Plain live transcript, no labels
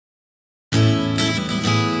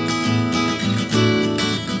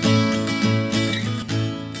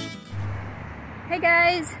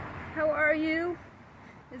guys, how are you?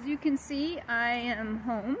 As you can see, I am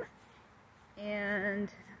home and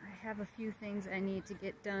I have a few things I need to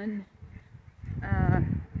get done.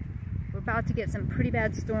 We're about to get some pretty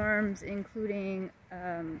bad storms, including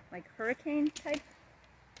like hurricane type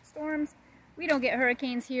storms. We don't get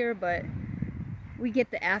hurricanes here, but we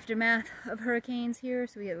get the aftermath of hurricanes here,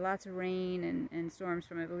 so we get lots of rain and storms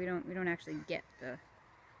from it, but we don't actually get the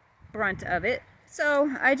brunt of it.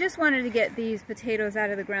 So I just wanted to get these potatoes out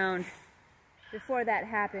of the ground before that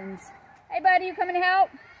happens. Hey buddy, you coming to help?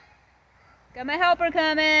 Got my helper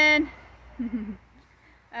coming.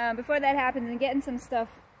 Before that happens, and getting some stuff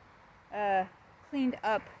cleaned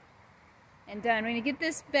up and done. We're gonna get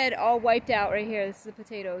this bed all wiped out right here. This is the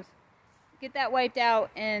potatoes. Get that wiped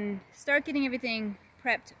out and start getting everything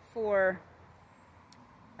prepped for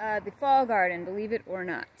the fall garden, believe it or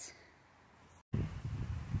not.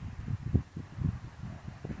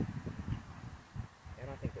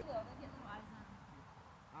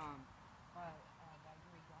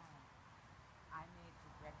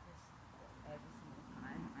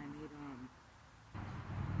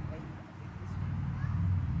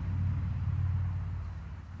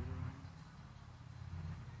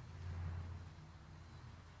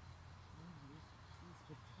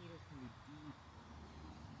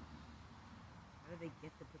 How do they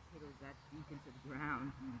get the potatoes that deep into the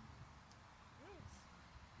ground?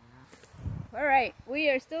 Yeah. All right, we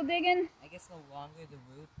are still digging. I guess the longer the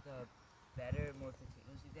root, the better, more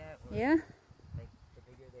potatoes you get. Or yeah. Like the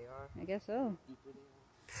bigger they are. I guess so. The deeper they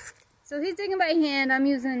are. So he's digging by hand. I'm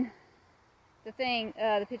using the thing,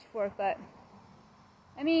 the pitchfork. But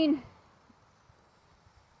I mean,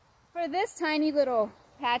 for this tiny little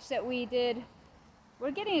patch that we did,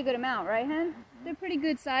 we're getting a good amount, right, Hen? Mm-hmm. They're pretty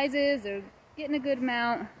good sizes. They're getting a good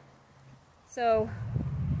amount. So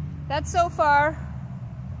that's so far.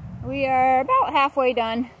 We are about halfway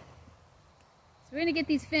done. So we're gonna get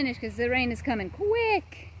these finished because the rain is coming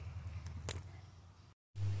quick.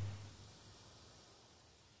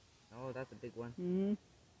 Oh, that's a big one. Mm-hmm.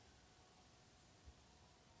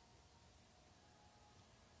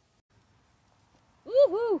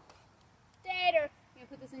 Woohoo! Tater! You gonna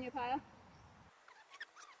put this in your pile?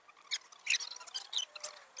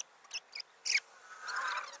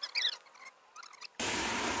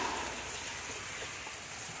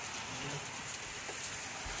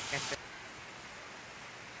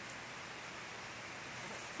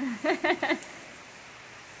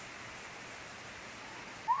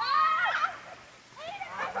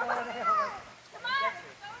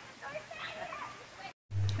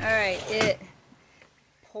 Alright, it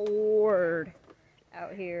poured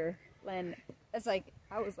out here. And it's like,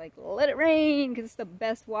 I was like, let it rain, because it's the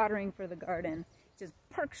best watering for the garden. It just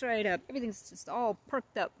perks right up. Everything's just all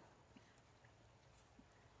perked up.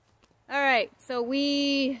 Alright, so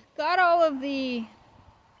we got all of the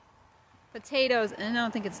potatoes, and I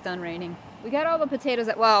don't think it's done raining. We got all the potatoes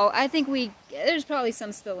that, well, I think there's probably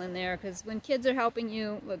some still in there, because when kids are helping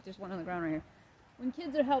you, look, there's one on the ground right here. When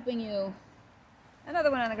kids are helping you,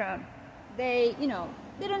 another one on the ground, they, you know,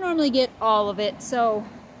 they don't normally get all of it, so,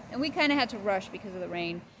 and we kind of had to rush because of the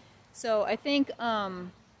rain. So I think, I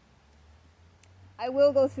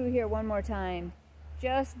will go through here one more time,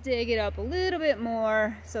 just dig it up a little bit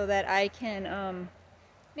more so that I can,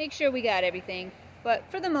 make sure we got everything.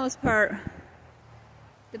 But for the most part,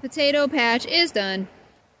 the potato patch is done.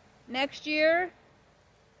 Next year,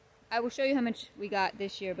 I will show you how much we got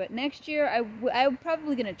this year, but next year I'm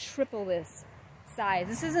probably going to triple this size.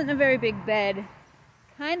 This isn't a very big bed.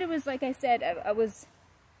 Kind of was, like I said,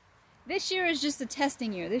 this year is just a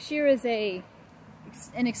testing year. This year is an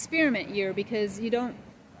experiment year because I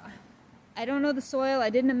don't know the soil.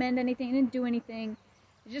 I didn't amend anything. I didn't do anything.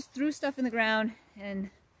 I just threw stuff in the ground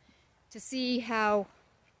and to see how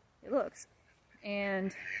it looks.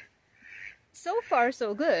 And so far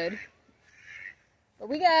so good. But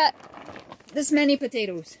we got this many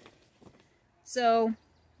potatoes. So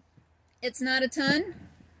it's not a ton,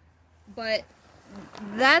 but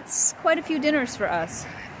that's quite a few dinners for us.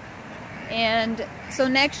 And so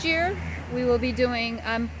next year we will be doing,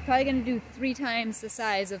 I'm probably going to do 3 times the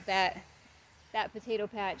size of that potato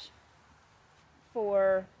patch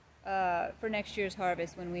for next year's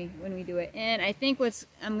harvest when we do it. And I think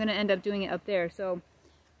I'm going to end up doing it up there. So,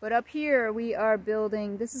 but up here we are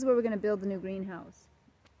building, this is where we're going to build the new greenhouse.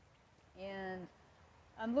 And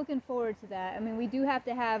I'm looking forward to that. I mean, we do have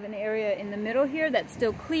to have an area in the middle here that's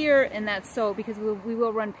still clear, and that's so because we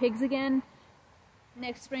will run pigs again.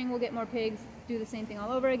 Next spring we'll get more pigs, do the same thing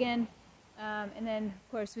all over again. And then,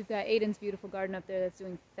 of course, we've got Aiden's beautiful garden up there that's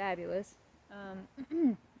doing fabulous.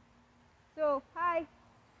 So, hi.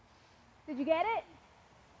 Did you get it?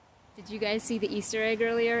 Did you guys see the Easter egg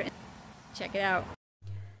earlier? Check it out.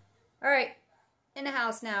 Alright, in the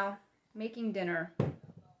house now, making dinner.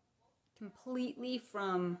 Completely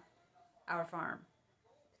from our farm.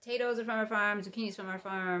 Potatoes are from our farm, zucchinis from our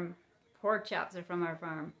farm, pork chops are from our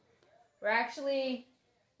farm. We're actually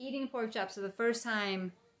eating pork chops for the first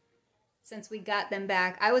time since we got them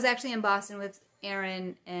back. I was actually in Boston with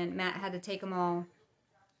Aaron, and Matt had to take them all.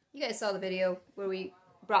 You guys saw the video where we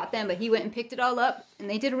brought them, but he went and picked it all up, and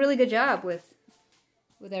they did a really good job with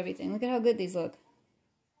everything. Look at how good these look.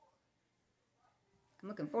 I'm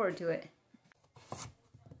looking forward to it.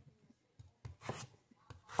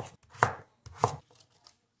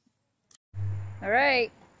 All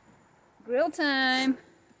right, grill time.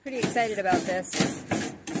 Pretty excited about this.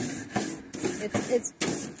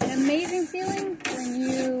 It's an amazing feeling when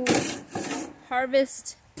you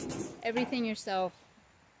harvest everything yourself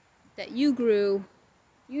that you grew.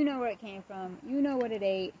 You know where it came from. You know what it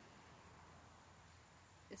ate.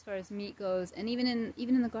 As far as meat goes, and even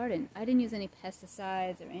in the garden, I didn't use any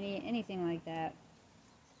pesticides or anything like that.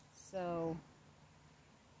 So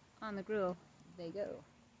on the grill they go.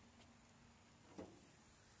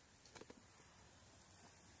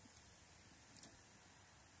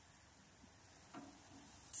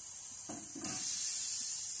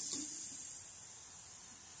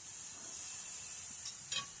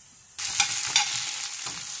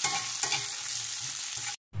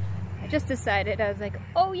 Just decided, I was like,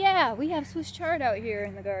 oh yeah, we have Swiss chard out here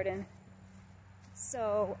in the garden.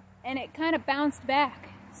 So, and it kind of bounced back.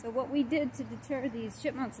 So what we did to deter these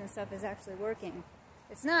chipmunks and stuff is actually working.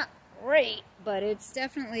 It's not great, but it's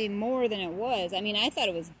definitely more than it was. I mean, I thought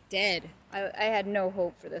it was dead. I had no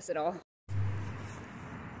hope for this at all.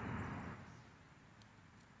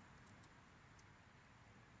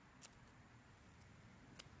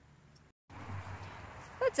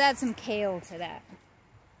 Let's add some kale to that.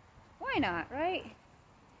 Why not, right?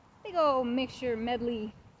 Big old mixture,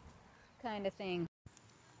 medley kind of thing.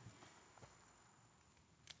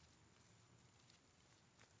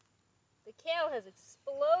 The kale has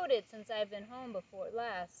exploded since I've been home before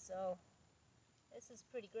last, so this is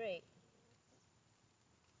pretty great.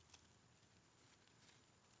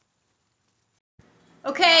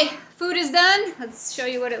 Okay, food is done. Let's show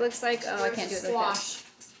you what it looks like. Oh, I can't do it like that.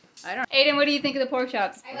 I don't. Aiden, what do you think of the pork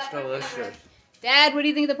chops? It's delicious. Dad, what do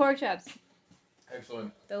you think of the pork chops?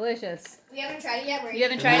 Excellent. Delicious. We haven't tried it yet. You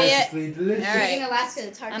haven't tried it yet? Delicious. All right. Eating Alaska,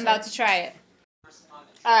 it's hard. I'm about to try it.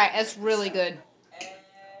 All right, it's really good.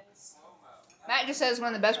 Matt just says one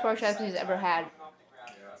of the best pork chops he's ever had.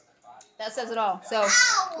 That says it all. So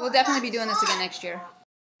we'll definitely be doing this again next year.